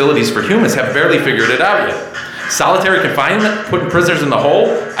corrections facilities for humans have barely figured it out yet. Solitary confinement, putting prisoners in the hole,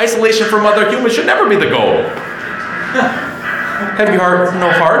 isolation from other humans should never be the goal. Have you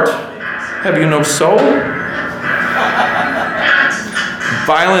no heart? Have you no soul?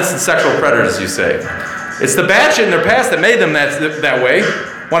 Violence and sexual predators, you say. It's the bad shit in their past that made them that way.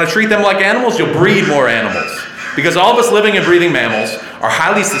 Want to treat them like animals? You'll breed more animals. Because all of us living and breathing mammals are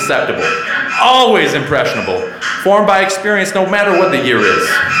highly susceptible, always impressionable, formed by experience no matter what the year is.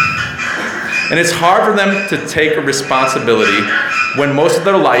 And it's hard for them to take a responsibility when most of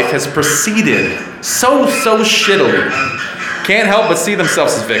their life has proceeded so shittily. Can't help but see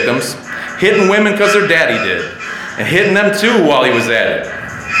themselves as victims, hitting women because their daddy did, and hitting them too while he was at it.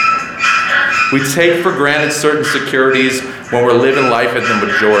 We take for granted certain securities when we're living life as the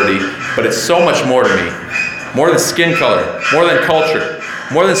majority, but it's so much more to me. More than skin color, more than culture,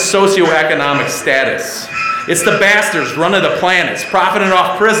 more than socioeconomic status. It's the bastards running the planets, profiting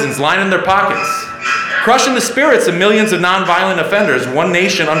off prisons, lining their pockets, crushing the spirits of millions of nonviolent offenders, one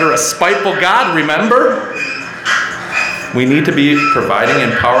nation under a spiteful God, remember? We need to be providing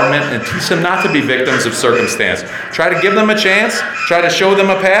empowerment and teach them not to be victims of circumstance. Try to give them a chance, try to show them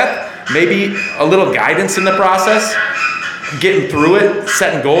a path, maybe a little guidance in the process, getting through it,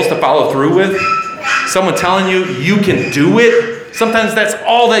 setting goals to follow through with. Someone telling you you can do it, sometimes that's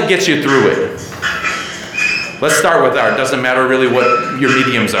all that gets you through it. Let's start with art. Doesn't matter really what your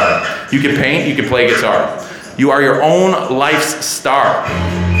mediums are. You can paint, you can play guitar. You are your own life's star.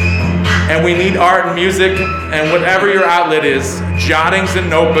 And we need art and music and whatever your outlet is, jottings and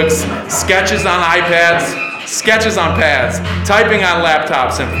notebooks, sketches on iPads, sketches on pads, typing on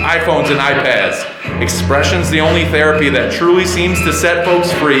laptops and iPhones and iPads. Expression's the only therapy that truly seems to set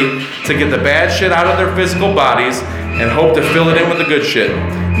folks free to get the bad shit out of their physical bodies and hope to fill it in with the good shit.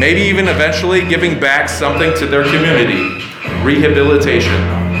 Maybe even eventually giving back something to their community. Rehabilitation.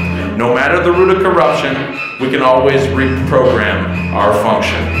 No matter the root of corruption, we can always reprogram our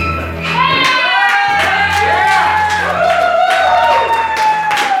function.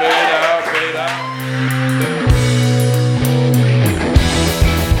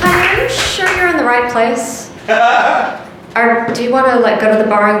 Right place? Or do you want to go to the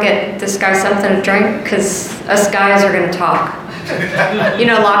bar and get this guy something to drink? Because us guys are going to talk. You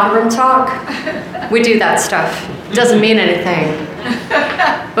know, locker room talk? We do that stuff. doesn't mean anything.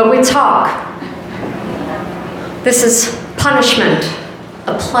 But we talk. This is Punishment,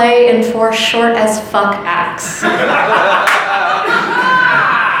 a play in 4 short as fuck acts.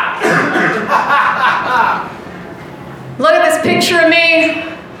 Look at this picture of me.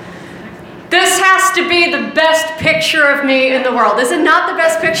 This has to be the best picture of me in the world. Is it not the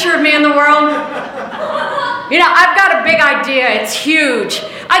best picture of me in the world? You know, I've got a big idea. It's huge.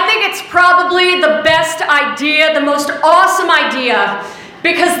 I think it's probably the best idea, the most awesome idea,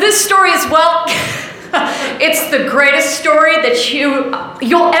 because this story is, well, it's the greatest story that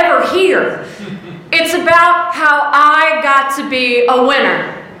you'll ever hear. It's about how I got to be a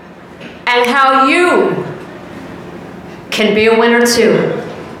winner and how you can be a winner too.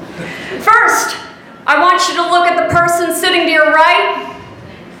 First, I want you to look at the person sitting to your right.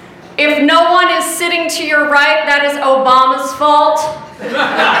 If no one is sitting to your right, that is Obama's fault.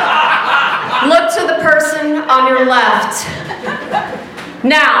 Look to the person on your left.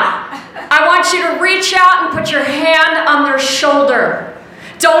 Now, I want you to reach out and put your hand on their shoulder.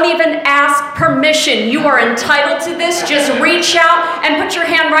 Don't even ask permission. You are entitled to this. Just reach out and put your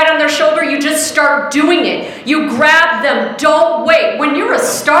hand right on their shoulder. You just start doing it. You grab them. Don't wait. When you're a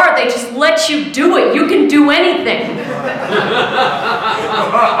star, they just let you do it. You can do anything.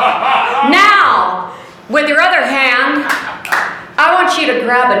 Now, with your other hand, I want you to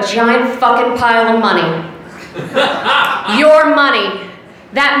grab a giant fucking pile of money. Your money.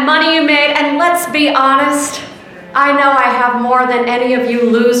 That money you made, and let's be honest, I know I have more than any of you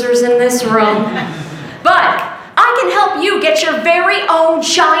losers in this room, but I can help you get your very own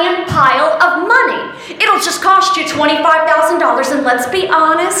giant pile of money. It'll just cost you $25,000, and let's be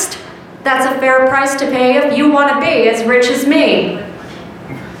honest, that's a fair price to pay if you want to be as rich as me.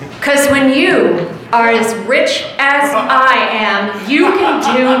 Because when you are as rich as I am, you can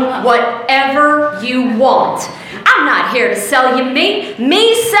do whatever you want. I'm not here to sell you me.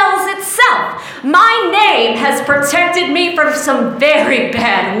 Me sells itself. My name has protected me from some very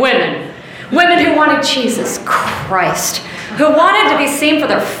bad women. Women who wanted, Jesus Christ, who wanted to be seen for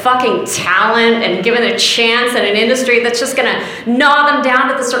their fucking talent and given a chance in an industry that's just gonna gnaw them down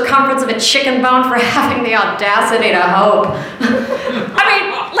to the circumference of a chicken bone for having the audacity to hope. I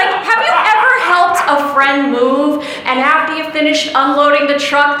mean, like, have you ever helped a friend move and after you finished unloading the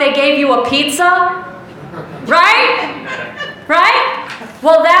truck, they gave you a pizza? Right? Right?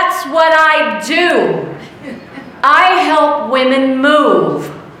 Well, that's what I do. I help women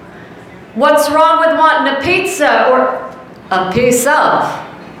move. What's wrong with wanting a pizza or a piece of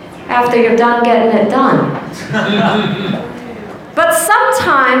after you're done getting it done? But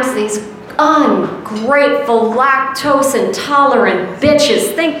sometimes these ungrateful, lactose intolerant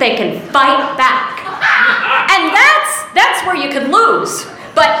bitches think they can fight back. And that's where you could lose.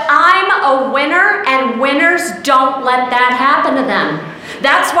 But I'm a winner, and winners don't let that happen to them.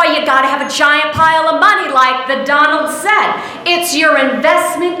 That's why you gotta have a giant pile of money, like the Donald said. It's your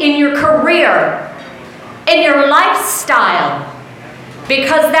investment in your career, in your lifestyle,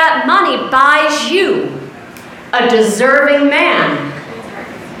 because that money buys you, a deserving man,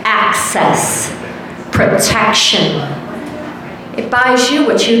 access, protection. It buys you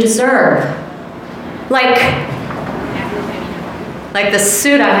what you deserve. Like the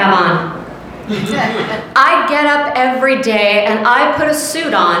suit I have on. I get up every day and I put a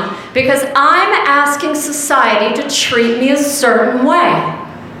suit on because I'm asking society to treat me a certain way.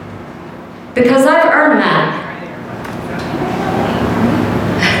 Because I've earned that.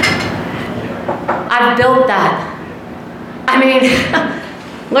 I've built that. I mean,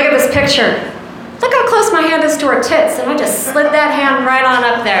 look at this picture. Look how close my hand is to her tits, and I just slid that hand right on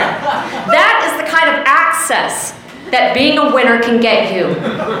up there. That is the kind of access that being a winner can get you.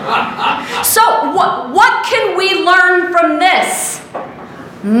 So what can we learn from this?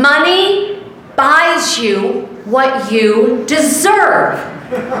 Money buys you what you deserve.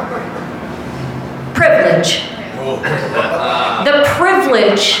 Privilege. The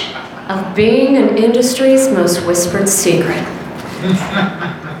privilege of being an industry's most whispered secret.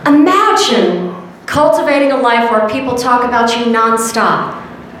 Imagine cultivating a life where people talk about you nonstop,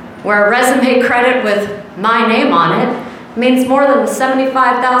 where a resume credit with my name on it means more than the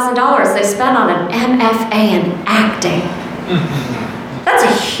 $75,000 they spent on an MFA in acting. That's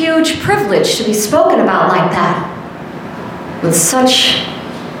a huge privilege to be spoken about like that, with such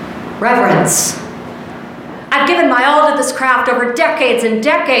reverence. I've given my all to this craft over decades and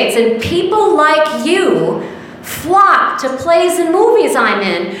decades, and people like you flock to plays and movies I'm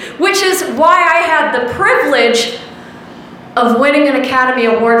in, which is why I had the privilege of winning an Academy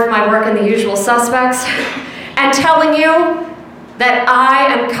Award for my work in The Usual Suspects and telling you that I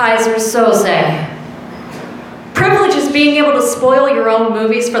am Kaiser Soze. to being able to spoil your own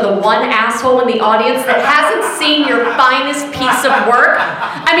movies for the one asshole in the audience that hasn't seen your finest piece of work?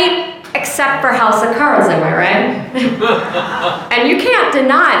 I mean, except for House of Cards, am I right? And you can't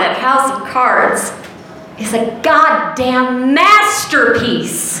deny that House of Cards is a goddamn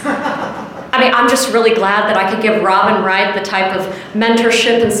masterpiece. I mean, I'm just really glad that I could give Robin Wright the type of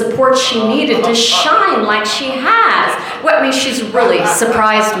mentorship and support she needed to shine like she has. Well, I mean, she's really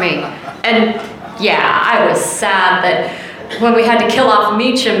surprised me. And yeah, I was sad that when we had to kill off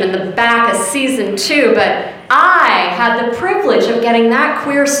Meacham in the back of season 2, but I had the privilege of getting that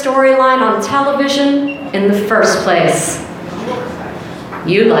queer storyline on television in the first place.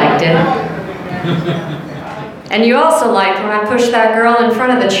 You liked it. And you also liked when I pushed that girl in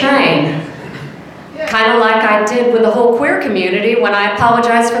front of the train. Kind of like I did with the whole queer community when I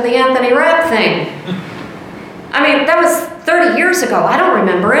apologized for the Anthony Rapp thing. I mean, that was 30 years ago. I don't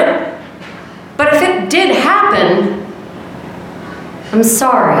remember it. But if it did happen, I'm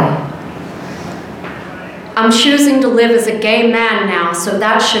sorry. I'm choosing to live as a gay man now, so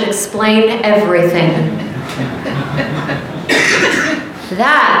that should explain everything.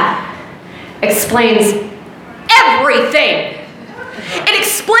 That explains everything. It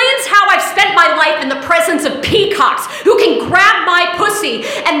explains how I've spent my life in the presence of peacocks who can grab my pussy,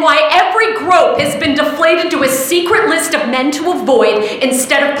 and why every grope has been deflated to a secret list of men to avoid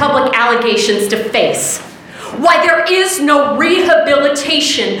instead of public allegations to face. Why there is no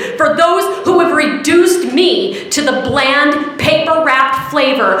rehabilitation for those who have reduced me to the bland, paper-wrapped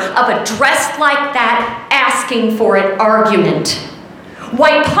flavor of a dressed like that, asking for it argument.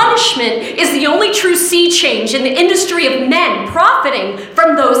 Why punishment is the only true sea change in the industry of men profiting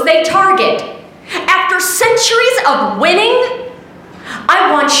from those they target. After centuries of winning, I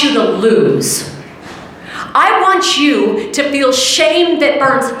want you to lose. I want you to feel shame that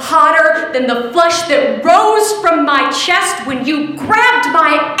burns hotter than the flush that rose from my chest when you grabbed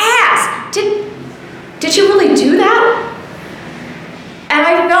my ass. Did you really do that? And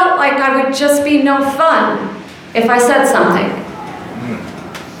I felt like I would just be no fun if I said something.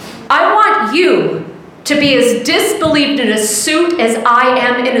 I want you to be as disbelieved in a suit as I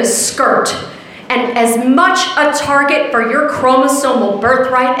am in a skirt, and as much a target for your chromosomal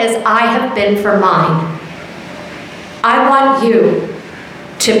birthright as I have been for mine. I want you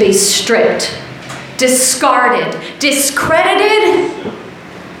to be stripped, discarded, discredited,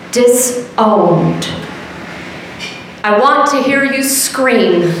 disowned. I want to hear you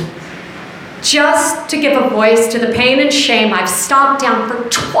scream, just to give a voice to the pain and shame I've stomped down for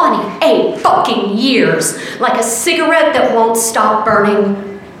 28 fucking years, like a cigarette that won't stop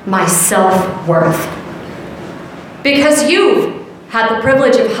burning my self-worth. Because you've had the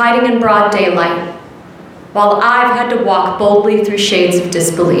privilege of hiding in broad daylight, while I've had to walk boldly through shades of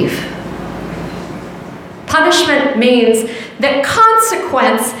disbelief. Punishment means that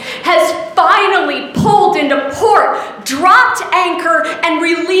consequence has finally pulled into port, dropped anchor, and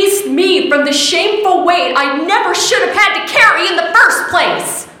released me from the shameful weight I never should have had to carry in the first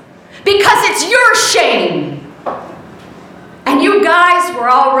place. Because it's your shame. And you guys were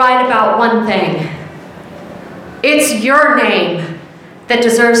all right about one thing. It's your name that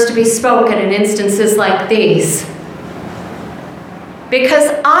deserves to be spoken in instances like these. Because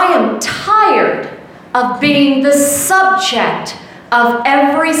I am tired of being the subject of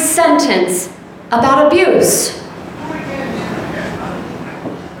every sentence about abuse.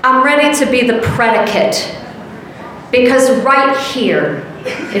 I'm ready to be the predicate, because right here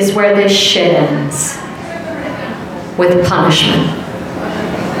is where this shit ends, with punishment.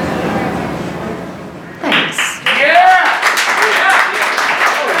 Thanks.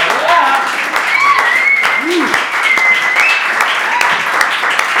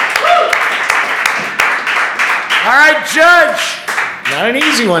 All right, Judge. Not an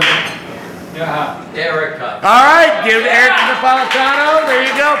easy one. Yeah, Erica. All right, give Eric Napolitano. There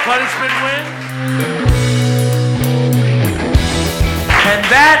you go. Punishment win. And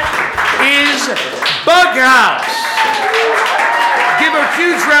that is Bughouse. Give a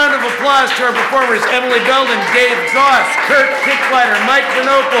huge round of applause to our performers, Emily Belden, Dave Goss, Kurt Kickleiter, Mike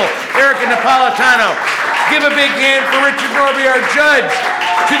Vinopal, Erica Napolitano. Give a big hand for Richard Norby, our judge,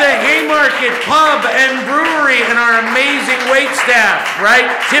 to the Haymarket Pub and Brewery and our amazing wait staff, right?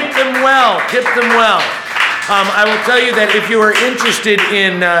 Tip them well, tip them well. I will tell you that if you are interested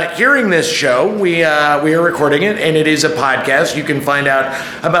in hearing this show, we are recording it, and it is a podcast. You can find out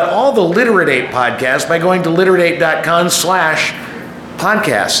about all the Literate8 podcasts by going to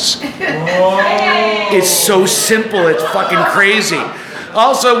literate8.com/podcasts. It's so simple, it's fucking crazy.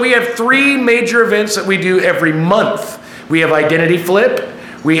 Also, we have 3 major events that we do every month. We have Identity Flip,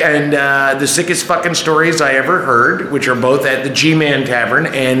 And the sickest fucking stories I ever heard, which are both at the G-Man Tavern,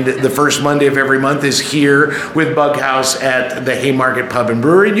 and the first Monday of every month is here with Bughouse at the Haymarket Pub and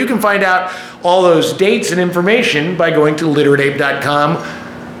Brewery. And you can find out all those dates and information by going to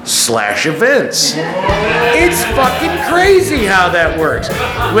literateape.com/events. It's fucking crazy how that works.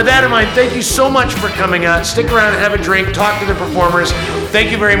 With that in mind, thank you so much for coming out. Stick around, have a drink, talk to the performers.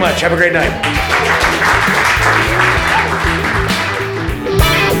 Thank you very much. Have a great night.